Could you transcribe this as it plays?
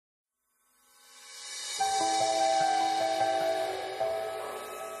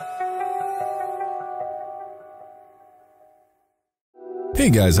Hey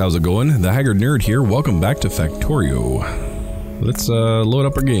guys, how's it going? TheHaggardNerd here. Welcome back to Factorio. Let's load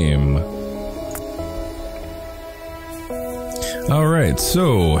up our game. Alright,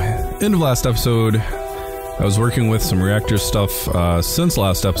 so, end of last episode, I was working with some reactor stuff. Since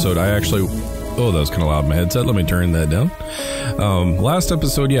last episode, I actually... Oh, that was kind of loud in my headset. Let me turn that down. Last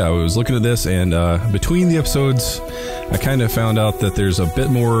episode, yeah, I was looking at this, and between the episodes, I kind of found out that there's a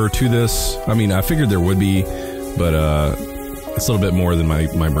bit more to this. I mean, I figured there would be, but it's a little bit more than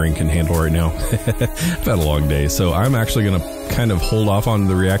my brain can handle right now. I've had a long day, so I'm actually going to kind of hold off on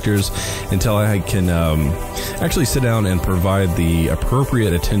the reactors until I can actually sit down and provide the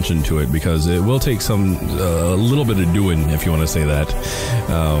appropriate attention to it, because it will take a little bit of doing, if you want to say that.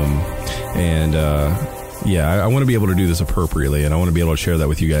 Yeah, I want to be able to do this appropriately, and I want to be able to share that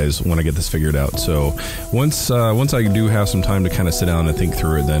with you guys when I get this figured out. So once I do have some time to kind of sit down and think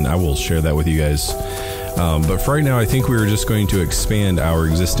through it, then I will share that with you guys. But for right now, I think we were just going to expand our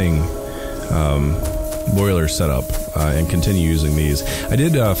existing boiler setup and continue using these. I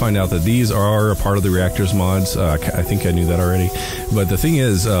did find out that these are a part of the reactors mods. I think I knew that already. But the thing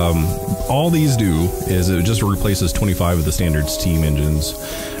is, all these do is it just replaces 25 of the standard steam engines.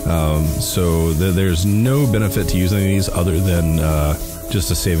 So there's no benefit to using these other than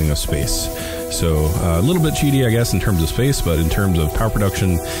just a saving of space. So a little bit cheaty, I guess, in terms of space, but in terms of power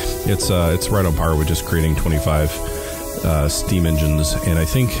production, it's right on par with just creating 25 steam engines, and I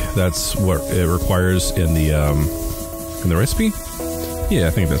think that's what it requires in the recipe. Yeah, I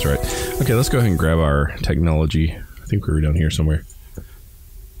think that's right. Okay, let's go ahead and grab our technology. I think we were down here somewhere.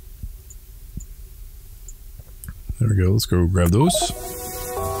 There we go. Let's go grab those.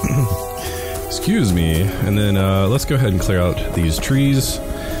 Excuse me. And then let's go ahead and clear out these trees.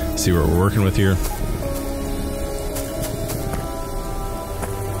 See what we're working with here.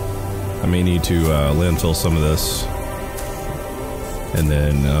 I may need to landfill some of this, and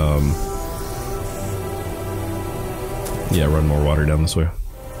then yeah, run more water down this way.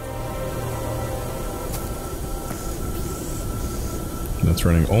 That's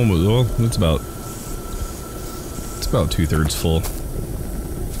running almost, well, it's about 2/3 full,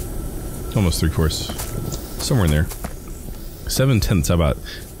 almost 3/4, somewhere in there. 7/10, how about?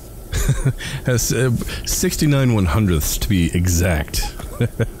 Has 69 1/100ths to be exact.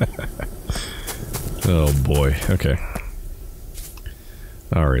 Oh boy. Okay.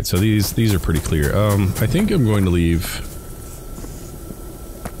 All right. So these are pretty clear. I think I'm going to leave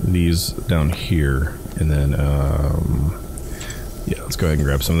these down here, and then yeah, let's go ahead and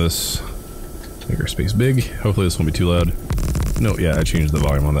grab some of this. Make our space big. Hopefully this won't be too loud. No, yeah, I changed the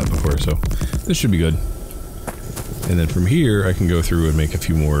volume on that before, so this should be good. And then from here, I can go through and make a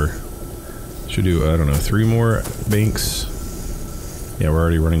few more. Should do, I don't know, 3 more banks. Yeah, we're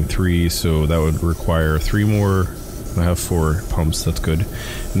already running 3, so that would require 3 more. I have 4 pumps, that's good.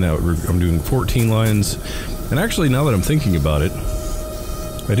 And now I'm doing 14 lines. And actually, now that I'm thinking about it,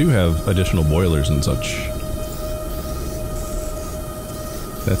 I do have additional boilers and such.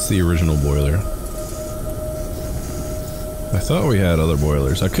 That's the original boiler. I thought we had other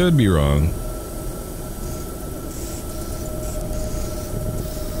boilers. I could be wrong.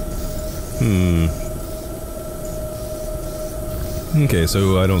 Okay,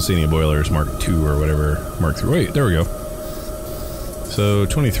 so I don't see any boilers Mark II or whatever. Mark III. Wait, there we go. So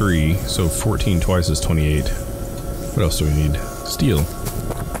 23. So 14 twice is 28. What else do we need? Steel.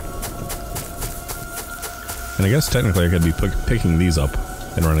 And I guess technically I could be picking these up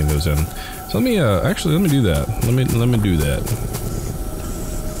and running those in. So let me actually let me do that. Let me do that.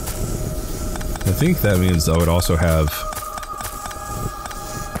 I think that means I would also have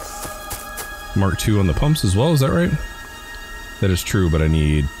Mark II on the pumps as well, is that right? That is true, but I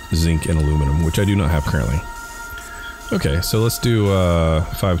need zinc and aluminum, which I do not have currently. Okay, so let's do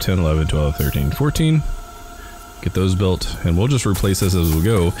 5, 10, 11, 12, 13, 14. Get those built, and we'll just replace this as we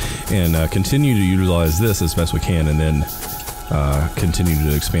go, and continue to utilize this as best we can, and then continue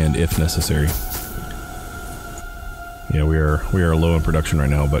to expand if necessary. Yeah, we are low in production right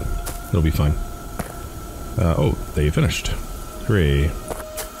now, but it'll be fine. Oh, they finished. Hooray.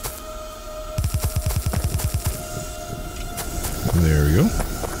 There we go.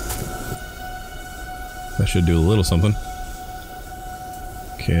 That should do a little something.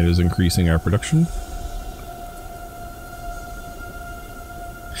 Okay, it is increasing our production.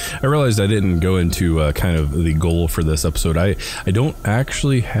 I realized I didn't go into kind of the goal for this episode. I don't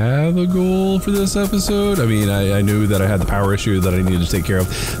actually have a goal for this episode. I mean, I knew that I had the power issue that I needed to take care of.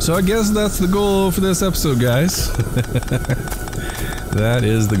 So I guess that's the goal for this episode, guys. That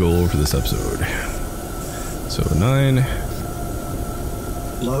is the goal for this episode. So 9.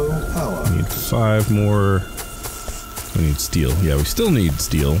 Low power. Need 5 more We need steel. Yeah, we still need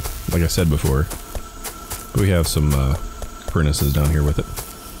steel, like I said before. But we have some furnaces down here with it.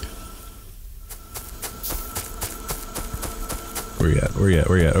 Where you at? Where you at?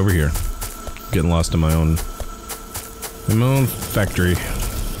 Where you at? Over here. Getting lost in my own factory.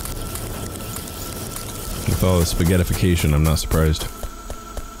 With all the spaghettification, I'm not surprised.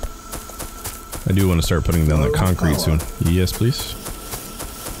 I do want to start putting down that concrete soon. Yes, please.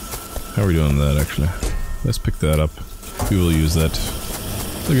 How are we doing that, actually? Let's pick that up. We will use that.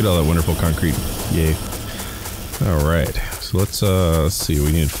 Look at all that wonderful concrete. Yay. Alright. So let's see.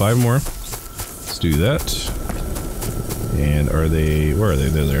 We need 5 more. Let's do that. And are they... where are they?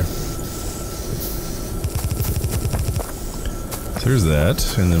 They're there. So there's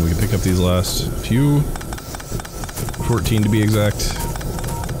that. And then we can pick up these last few. 14 to be exact.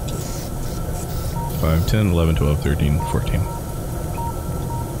 5, 10, 11, 12, 13, 14.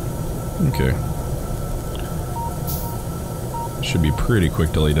 Okay. Should be pretty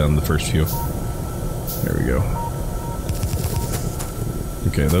quick to lay down the first few. There we go.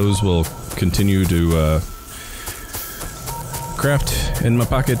 Okay, those will continue to craft in my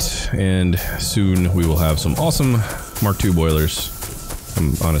pocket, and soon we will have some awesome Mark II boilers.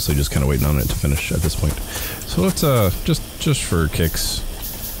 I'm honestly just kind of waiting on it to finish at this point. So let's just for kicks,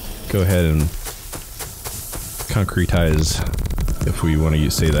 go ahead and concretize, if we want to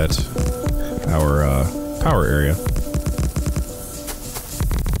say that, our power area.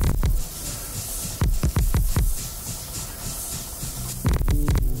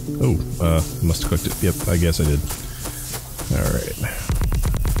 Oh, must have clicked it. Yep, I guess I did. Alright.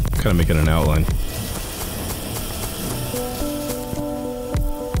 Kind of making an outline.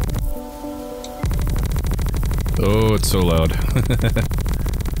 Oh, it's so loud.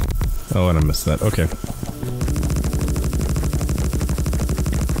 Oh, and I missed that. Okay.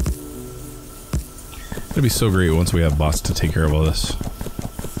 It'd be so great once we have bots to take care of all this.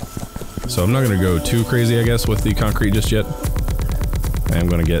 So I'm not going to go too crazy, I guess, with the concrete just yet. I am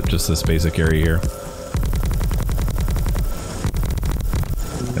going to get just this basic area here.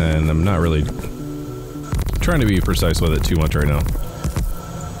 And I'm not really trying to be precise with it too much right now.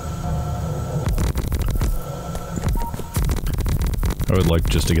 I would like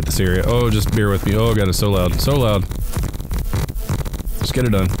just to get this area. Oh, just bear with me. Oh god, it's so loud. So loud. Just get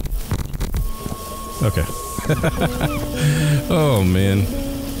it done. Okay. Oh man.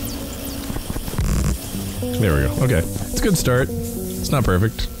 There we go. Okay. It's a good start. It's not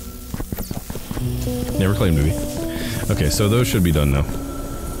perfect. Never claimed to be. Okay, so those should be done now.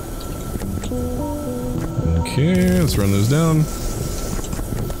 Okay, let's run those down.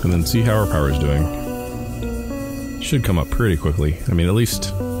 And then see how our power is doing. Should come up pretty quickly. I mean, at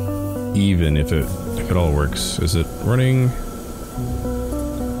least even if it all works. Is it running?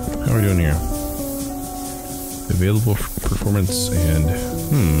 How are we doing here? Available performance and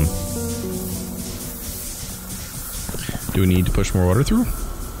do we need to push more water through?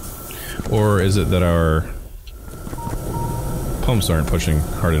 Or is it that our pumps aren't pushing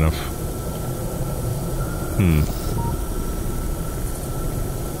hard enough?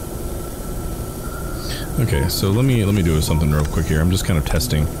 Okay, so let me do something real quick here. I'm just kind of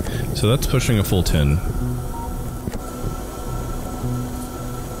testing. So that's pushing a full 10.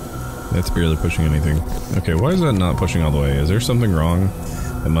 That's barely pushing anything. Okay, why is that not pushing all the way? Is there something wrong?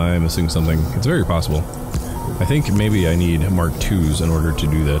 Am I missing something? It's very possible. I think maybe I need Mark IIs in order to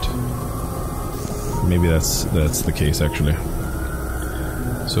do that. Maybe that's the case actually.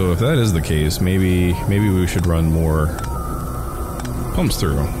 So if that is the case, maybe we should run more pumps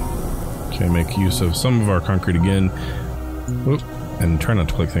through. Okay, make use of some of our concrete again. Oop, and try not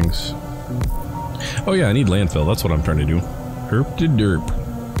to click things. Oh yeah, I need landfill. That's what I'm trying to do. Herp de derp.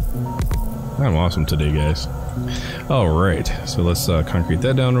 I'm awesome today, guys. Alright, so let's concrete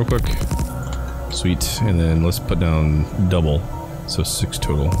that down real quick. Sweet, and then let's put down double. So 6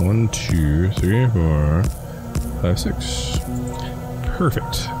 total. 1, 2, 3, 4, 5, 6.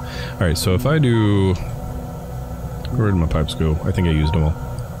 Perfect. Alright, so if I do... Where did my pipes go? I think I used them all.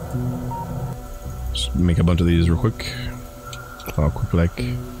 Just make a bunch of these real quick. Quick like.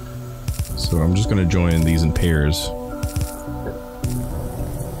 So I'm just gonna join these in pairs.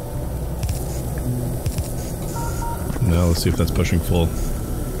 Now let's see if that's pushing full.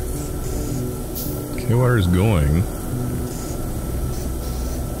 Okay, water is going.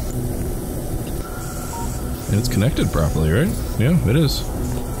 And it's connected properly, right? Yeah, it is.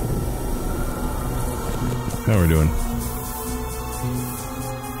 How are we doing?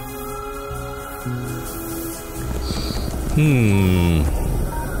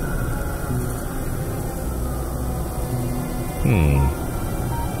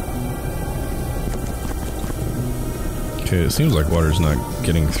 Okay, it seems like water's not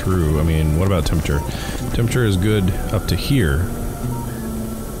getting through. I mean, what about temperature? Temperature is good up to here.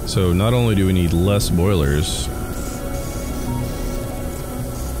 So not only do we need less boilers,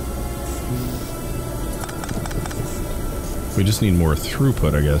 we just need more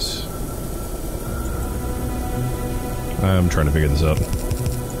throughput, I guess. I'm trying to figure this out.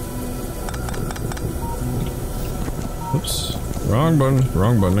 Oops. Wrong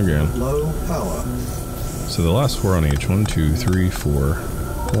button again. Low power. So the last 4 on each. 1, 2, 3, 4.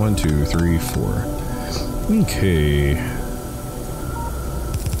 1, 2, 3, 4. Okay.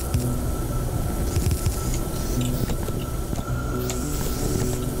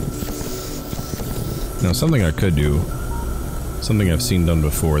 Now something I could do, something I've seen done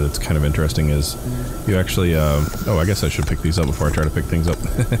before that's kind of interesting is you actually, oh, I guess I should pick these up before I try to pick things up.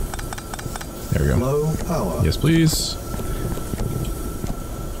 There we go. Low power. Yes, please.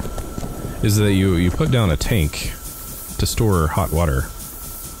 Is that you put down a tank to store hot water.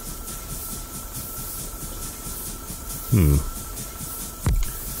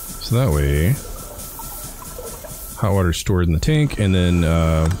 So that way, hot water is stored in the tank, and then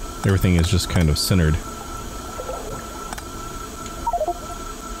everything is just kind of centered.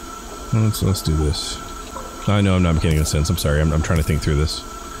 Let's do this. I know I'm not making any sense. I'm sorry. I'm trying to think through this.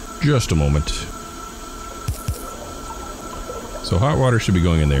 Just a moment. So hot water should be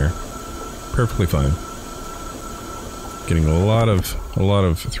going in there. Perfectly fine. Getting a lot of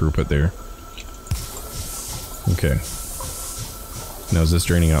throughput there. Okay. Now is this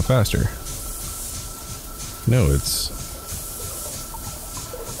draining out faster? No, it's...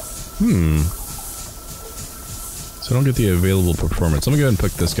 So I don't get the available performance. Let me go ahead and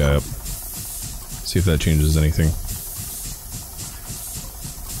pick this guy up. See if that changes anything.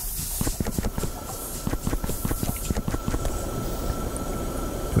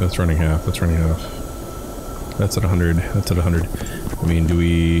 That's running half. That's running half. That's at 100. That's at 100. I mean, do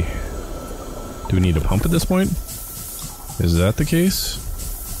we need a pump at this point? Is that the case?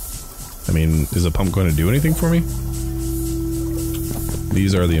 I mean, is a pump going to do anything for me?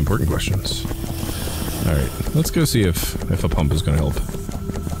 These are the important questions. All right, let's go see if a pump is going to help.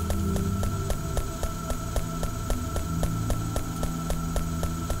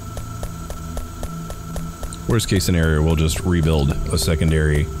 Worst case scenario, we'll just rebuild a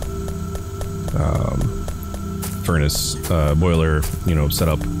secondary furnace, boiler, you know,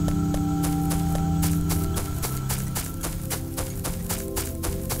 setup.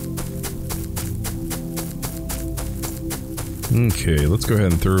 Okay, let's go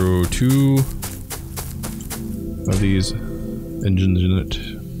ahead and throw 2 of these engines in it.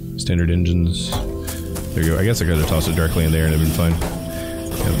 Standard engines. There you go. I guess I could have tossed it directly in there and it'd been fine.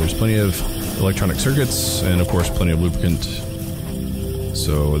 Yeah, there's plenty of electronic circuits, and of course plenty of lubricant.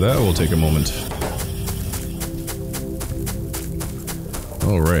 So that will take a moment.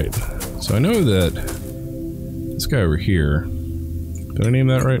 Alright, so I know that this guy over here, did I name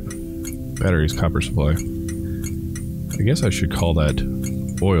that right? Batteries copper supply. I guess I should call that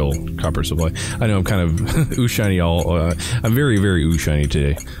oil copper supply. I know I'm kind of ooh-shiny all, I'm very, very ooh-shiny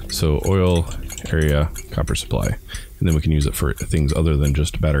today. So oil area copper supply. And then we can use it for things other than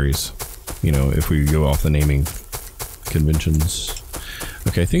just batteries. You know, if we go off the naming conventions.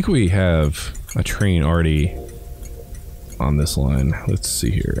 Okay, I think we have a train already on this line. Let's see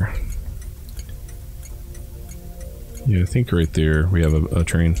here. Yeah, I think right there we have a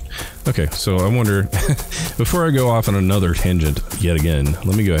train. Okay, so I wonder, before I go off on another tangent yet again,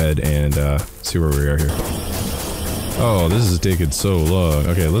 let me go ahead and see where we are here. Oh, this is taking so long.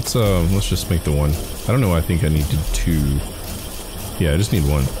 Okay, let's just make the 1. I don't know why I think I needed 2. Yeah, I just need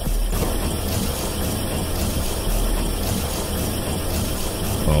 1.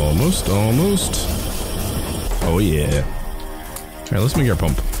 Almost, almost. Oh yeah. Alright, let's make our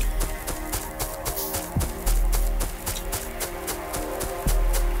pump.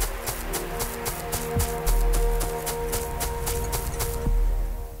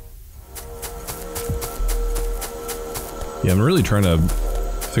 Yeah, I'm really trying to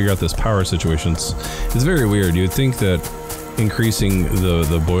figure out this power situation. It's very weird. You'd think that increasing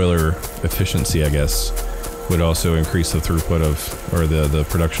the boiler efficiency, I guess, would also increase the throughput of, or the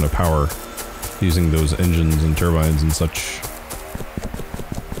production of power using those engines and turbines and such.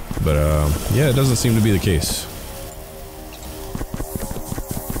 But yeah, it doesn't seem to be the case.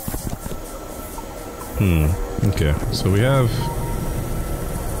 Okay, so we have...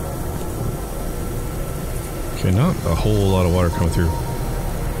 Okay, not a whole lot of water coming through.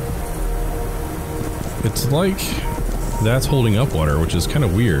 It's like that's holding up water, which is kind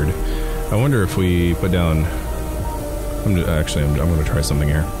of weird. I wonder if we put down... I'm going to try something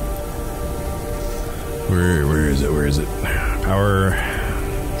here. Where is it? Where is it? Power,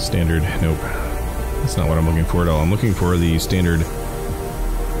 standard, nope. That's not what I'm looking for at all. I'm looking for the standard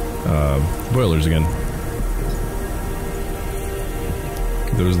boilers again.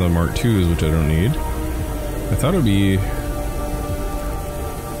 Those are the Mark IIs, which I don't need. I thought it would be...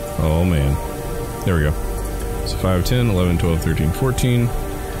 Oh man. There we go. So 5, 10, 11, 12, 13, 14.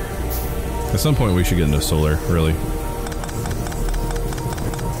 At some point we should get into solar, really.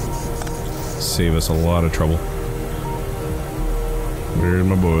 Save us a lot of trouble. Where'd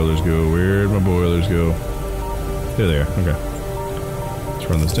my boilers go? Where'd my boilers go? There they are. Okay. Let's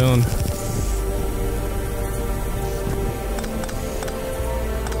run this down.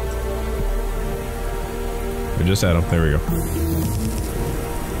 We just had them. There we go.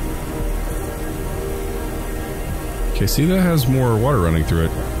 Okay, see, that has more water running through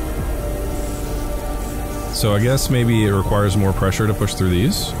it. So I guess maybe it requires more pressure to push through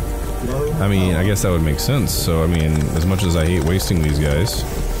these. I mean, I guess that would make sense. So, I mean, as much as I hate wasting these guys,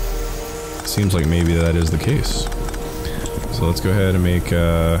 it seems like maybe that is the case. So let's go ahead and make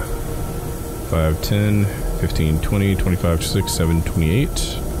 5, 10, 15, 20, 25, 26, 7, 28.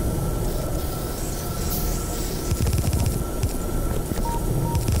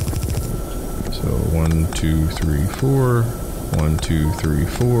 So 1, 2, 3, 4. 1, 2, 3,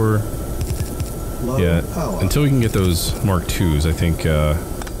 4. Yeah, until we can get those Mark IIs, I think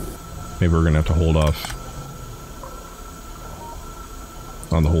maybe we're gonna have to hold off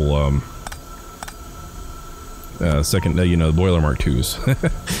on the whole second, you know, the boiler Mark IIs.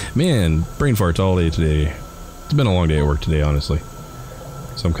 Man, brain farts all day today. It's been a long day at work today, honestly.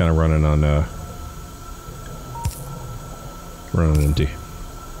 So I'm kind of running on running empty.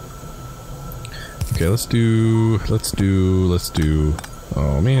 Okay, let's do.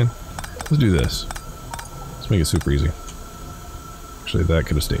 Oh man, let's do this. Let's make it super easy. Actually, that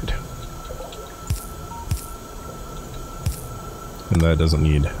could have stayed. And that doesn't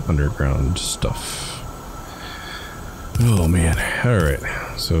need underground stuff. Oh man. Alright.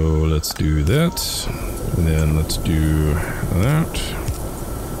 So let's do that. And then let's do that.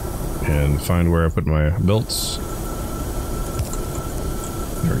 And find where I put my belts.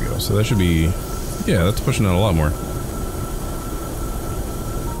 There we go. So that should be... Yeah, that's pushing out a lot more.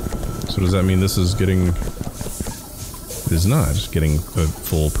 So does that mean this is getting... It is not. Just getting a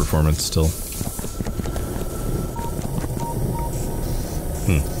full performance still.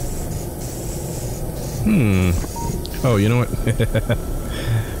 Oh, you know what?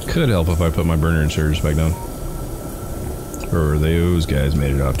 Could help if I put my burner inserters back down. Or those guys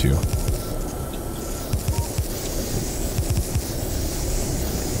made it off too.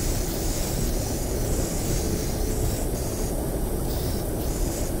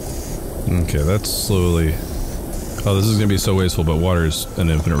 Okay, that's slowly... Oh, this is gonna be so wasteful, but water is an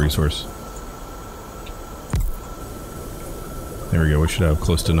infinite resource. There we go, we should have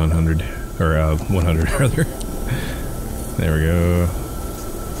close to 900. Or 100 rather. There we go.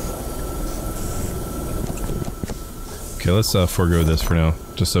 Okay, let's forego this for now,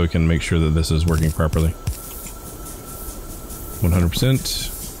 just so we can make sure that this is working properly.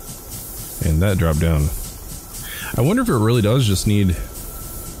 100%. And that dropped down. I wonder if it really does just need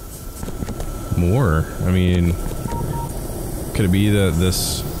more. I mean, could it be that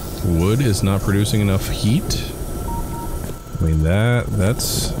this wood is not producing enough heat? I mean,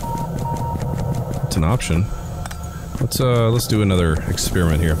 that's an option. Let's do another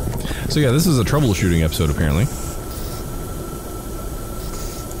experiment here. So yeah, this is a troubleshooting episode apparently.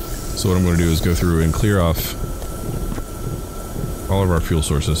 So what I'm going to do is go through and clear off all of our fuel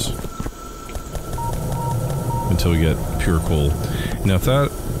sources until we get pure coal. Now if that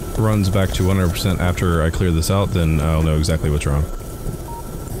runs back to 100% after I clear this out, then I'll know exactly what's wrong.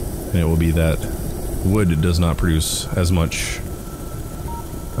 And it will be that wood does not produce as much,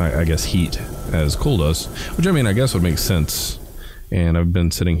 I guess, heat as coal does, which I mean I guess would make sense, and I've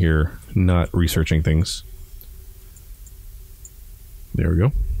been sitting here not researching things. There we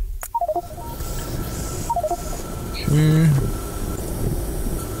go. Okay.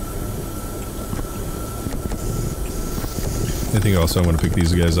 I think also I'm going to pick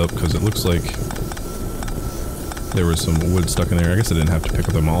these guys up because it looks like there was some wood stuck in there. I guess I didn't have to pick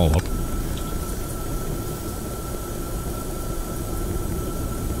them all up.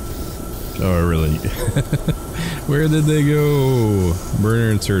 Oh, really? Where did they go?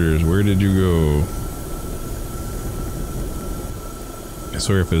 Burner inserters, where did you go? I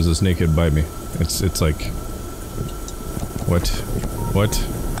swear if it was this naked bite me. It's like... What? What?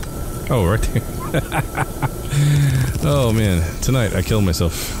 Oh, right there. Oh man, tonight I killed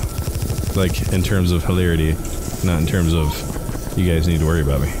myself. Like, in terms of hilarity, not in terms of you guys need to worry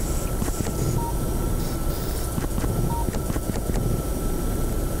about me.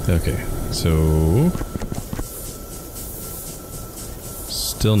 Okay, so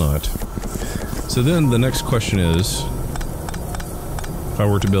still not. So then the next question is, if I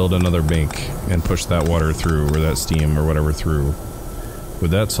were to build another bank and push that water through, or that steam or whatever through,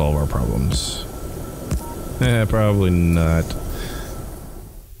 would that solve our problems? Probably not.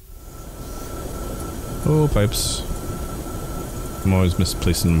 Oh, pipes. I'm always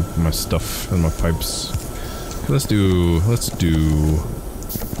misplacing my stuff and my pipes. Let's do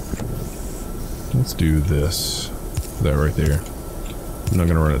this. That right there. I'm not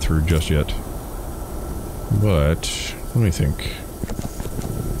gonna run it through just yet. But, let me think.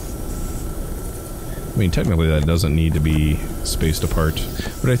 I mean, technically that doesn't need to be spaced apart,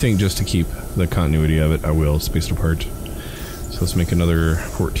 but I think just to keep the continuity of it, I will space it apart. So let's make another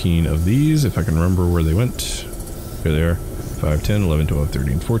 14 of these, if I can remember where they went. Here they are. 5, 10, 11, 12,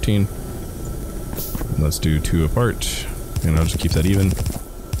 13, 14. And let's do 2 apart, and I'll just keep that even.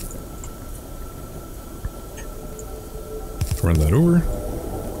 Run that over.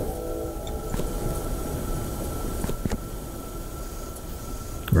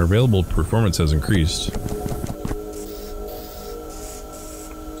 Our available performance has increased.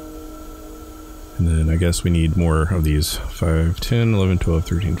 And then I guess we need more of these. 5, 10, 11, 12,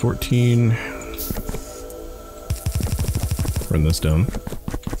 13, 14. Run this down.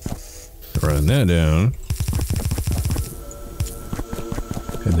 Run that down.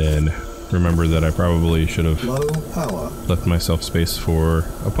 And then remember that I probably should have left myself space for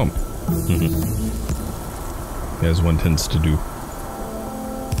a pump. As one tends to do.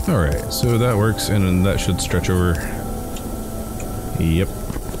 Alright, so that works, and that should stretch over. Yep.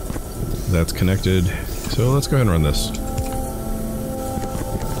 That's connected. So let's go ahead and run this.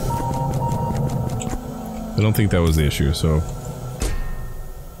 I don't think that was the issue, so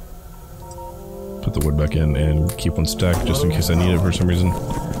put the wood back in and keep one stacked just in case I need it for some reason.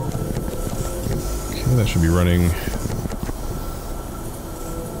 Okay, that should be running.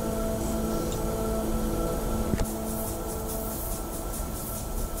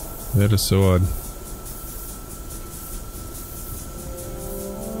 That is so odd.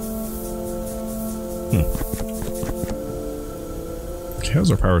 Okay, how's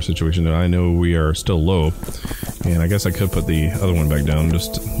our power situation? I know we are still low, and I guess I could put the other one back down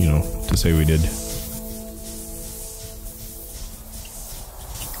just, you know, to say we did.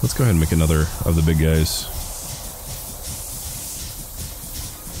 Let's go ahead and make another of the big guys.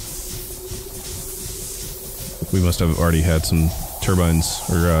 We must have already had some turbines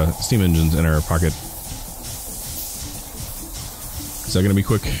or steam engines in our pocket. Is that gonna be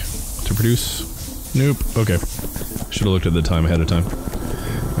quick to produce? Nope. Okay. Should have looked at the time ahead of time.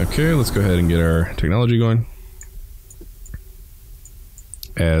 Okay, let's go ahead and get our technology going.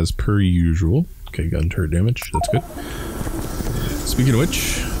 As per usual. Okay, gun turret damage. That's good. Speaking of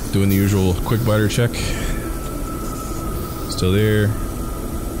which, doing the usual quick biter check. Still there.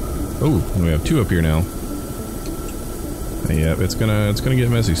 Oh, we have 2 up here now. Yeah, it's gonna get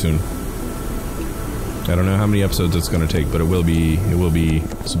messy soon. I don't know how many episodes it's gonna take, but it will be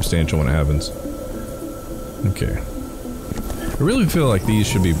substantial when it happens. Okay. I really feel like these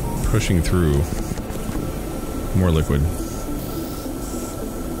should be pushing through more liquid.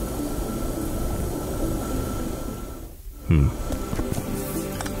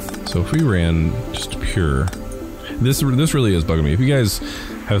 So if we ran just pure, this really is bugging me. If you guys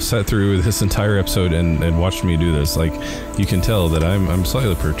have sat through this entire episode and watched me do this, like, you can tell that I'm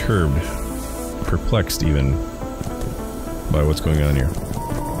slightly perturbed, perplexed even, by what's going on here.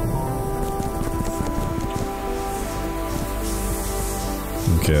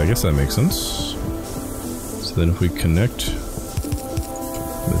 Okay, I guess that makes sense. So then if we connect,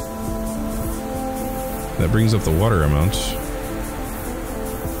 that brings up the water amount.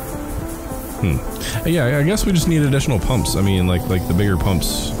 Yeah, I guess we just need additional pumps. I mean, like the bigger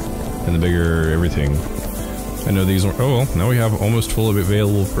pumps and the bigger everything. I know these are. Oh well, now we have almost full of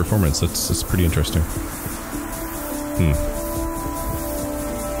available performance. That's pretty interesting.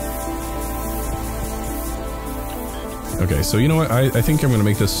 Okay, so you know what? I think I'm gonna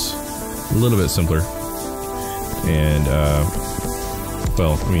make this a little bit simpler. And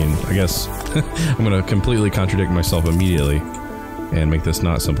well, I mean, I guess I'm gonna completely contradict myself immediately and make this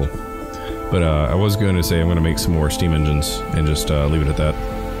not simple. But I was going to say I'm going to make some more steam engines and just leave it at that.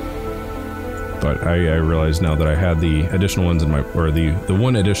 But I realize now that I had the additional ones in my, or the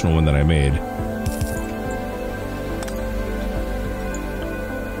one additional one that I made.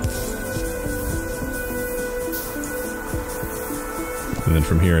 And then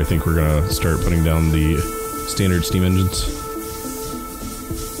from here I think we're going to start putting down the standard steam engines.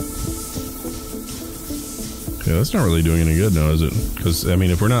 Yeah, that's not really doing any good now, is it? Because, I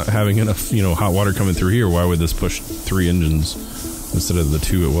mean, if we're not having enough, you know, hot water coming through here, why would this push 3 engines instead of the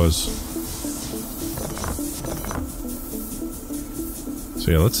 2 it was? So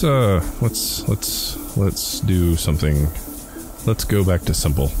yeah, let's do something. Let's go back to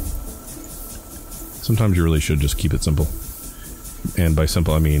simple. Sometimes you really should just keep it simple. And by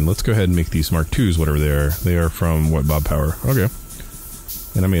simple, I mean, let's go ahead and make these Mark IIs, whatever they are. They are from, what, Bob Power. Okay.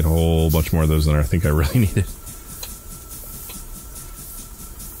 And I made a whole bunch more of those than I think I really needed.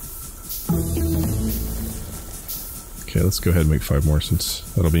 Okay, let's go ahead and make 5 more, since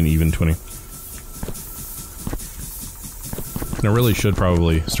that'll be an even 20. And I really should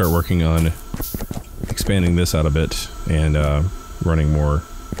probably start working on expanding this out a bit and running more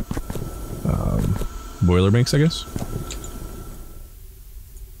boiler banks, I guess.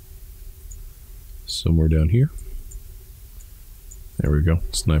 Somewhere down here. There we go.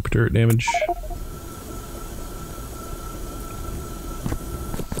 Sniper turret damage.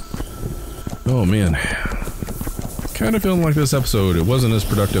 Oh man. Kind of feeling like this episode, it wasn't as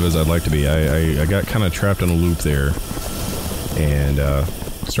productive as I'd like to be. I got kind of trapped in a loop there. And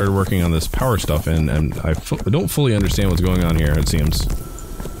started working on this power stuff, and I don't fully understand what's going on here, it seems.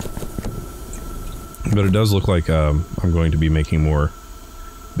 But it does look like I'm going to be making more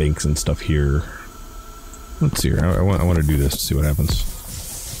banks and stuff here. Let's see here. I want to do this to see what happens.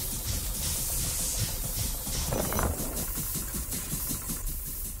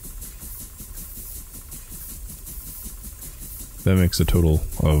 That makes a total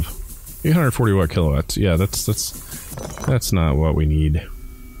of 840 watt kilowatts. Yeah, that's not what we need.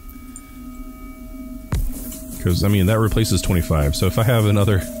 Because, I mean, that replaces 25. So if I have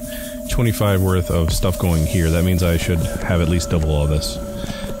another 25 worth of stuff going here, that means I should have at least double all this.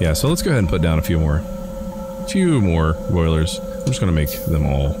 Yeah, so let's go ahead and put down a few more boilers. I'm just going to make them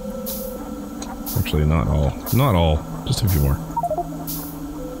all. Actually, not all. Not all. Just a few more.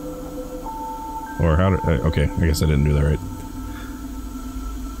 Or how did... okay, I guess I didn't do that right.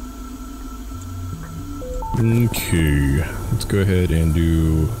 Okay, let's go ahead and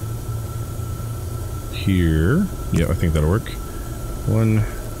do here. Yeah, I think that'll work. 1,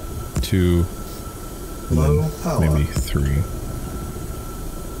 2, and then maybe 3.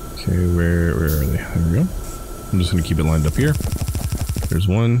 Okay, where are they? There we go. I'm just gonna keep it lined up here. There's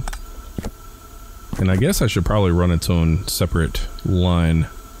 1. And I guess I should probably run its own separate line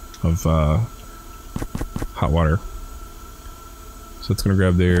of hot water. So it's gonna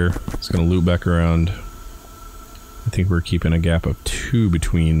grab there. It's gonna loop back around. I think we're keeping a gap of 2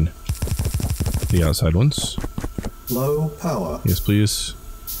 between the outside ones. Low power. Yes, please.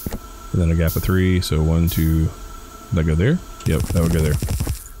 And then a gap of 3, so 1, 2. Did that go there? Yep, that would go there.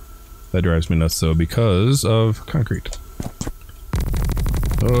 That drives me nuts though because of concrete.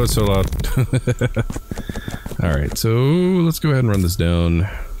 Oh, it's so loud. Alright, so let's go ahead and run this down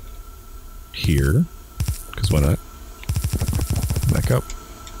here. Because why not? Back up.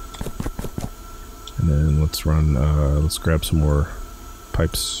 And then let's run, let's grab some more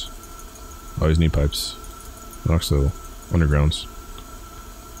pipes. Always need pipes. And also undergrounds.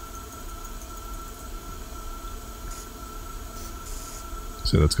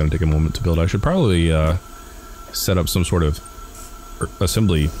 So that's going to take a moment to build. I should probably set up some sort of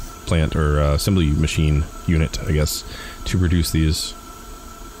assembly plant or assembly machine unit, I guess, to produce these.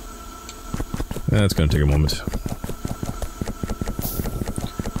 That's going to take a moment.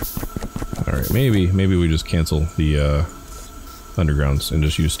 Alright, maybe we just cancel the undergrounds and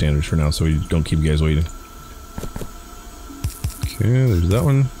just use standards for now so we don't keep you guys waiting. Okay, there's that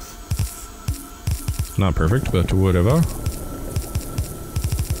one. Not perfect, but whatever.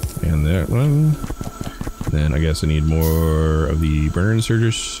 And that one. Then I guess I need more of the burn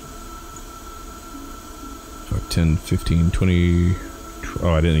inserters. 10, 15, 20...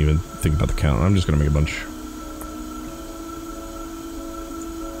 Oh, I didn't even think about the count. I'm just going to make a bunch.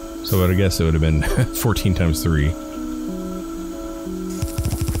 So I guess it would have been 14 times 3.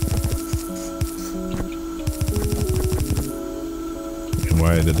 And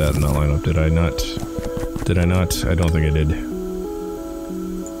why did that not line up? Did I not? Did I not? I don't think I did.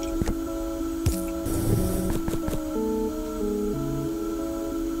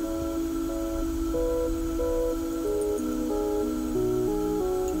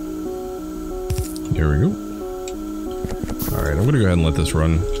 There we go. Alright, I'm gonna go ahead and let this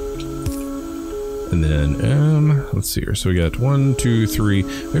run. And then, let's see here. So we got 1, 2, 3.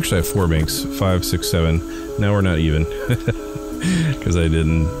 We actually have 4 banks. 5, 6, 7. Now we're not even. Because I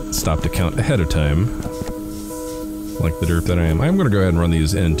didn't stop to count ahead of time. Like the derp that I am. I'm going to go ahead and run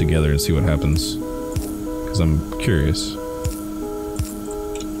these in together and see what happens. Because I'm curious.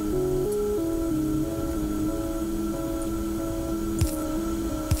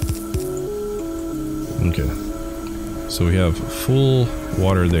 Okay. So we have full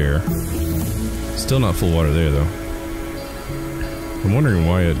water there. Still not full water there, though. I'm wondering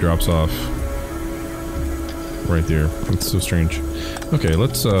why it drops off right there. It's so strange. Okay,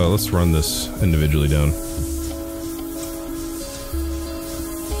 let's run this individually down.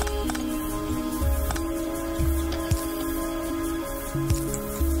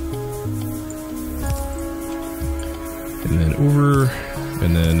 And then over,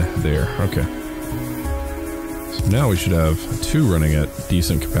 and then there. Okay. So now we should have 2 running at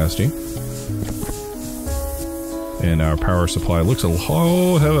decent capacity. And our power supply looks a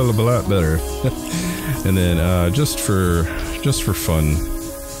whole hell of a lot better. And then just for fun,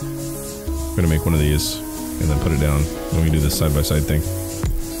 I'm gonna make one of these and then put it down when we do this side-by-side thing.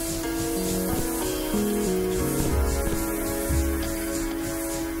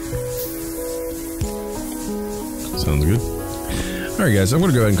 Sounds good. Alright guys, I'm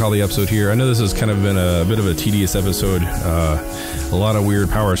going to go ahead and call the episode here. I know this has kind of been a bit of a tedious episode. A lot of weird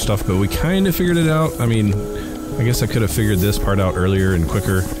power stuff, but we kind of figured it out. I mean, I guess I could have figured this part out earlier and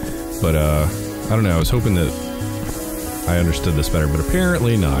quicker, but I don't know. I was hoping that I understood this better, but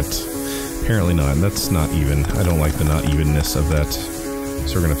apparently not. Apparently not. That's not even. I don't like the not evenness of that.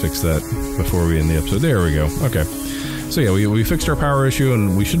 So we're going to fix that before we end the episode. There we go. Okay. So yeah, we fixed our power issue,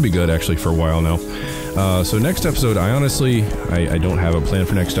 and we should be good actually for a while now. So next episode, I honestly don't have a plan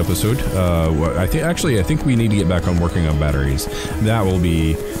for next episode. I think we need to get back on working on batteries. That will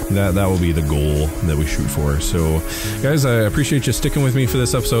be the goal that we shoot for. So guys, I appreciate you sticking with me for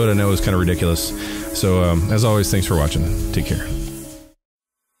this episode. I know it was kind of ridiculous. So as always, thanks for watching. Take care.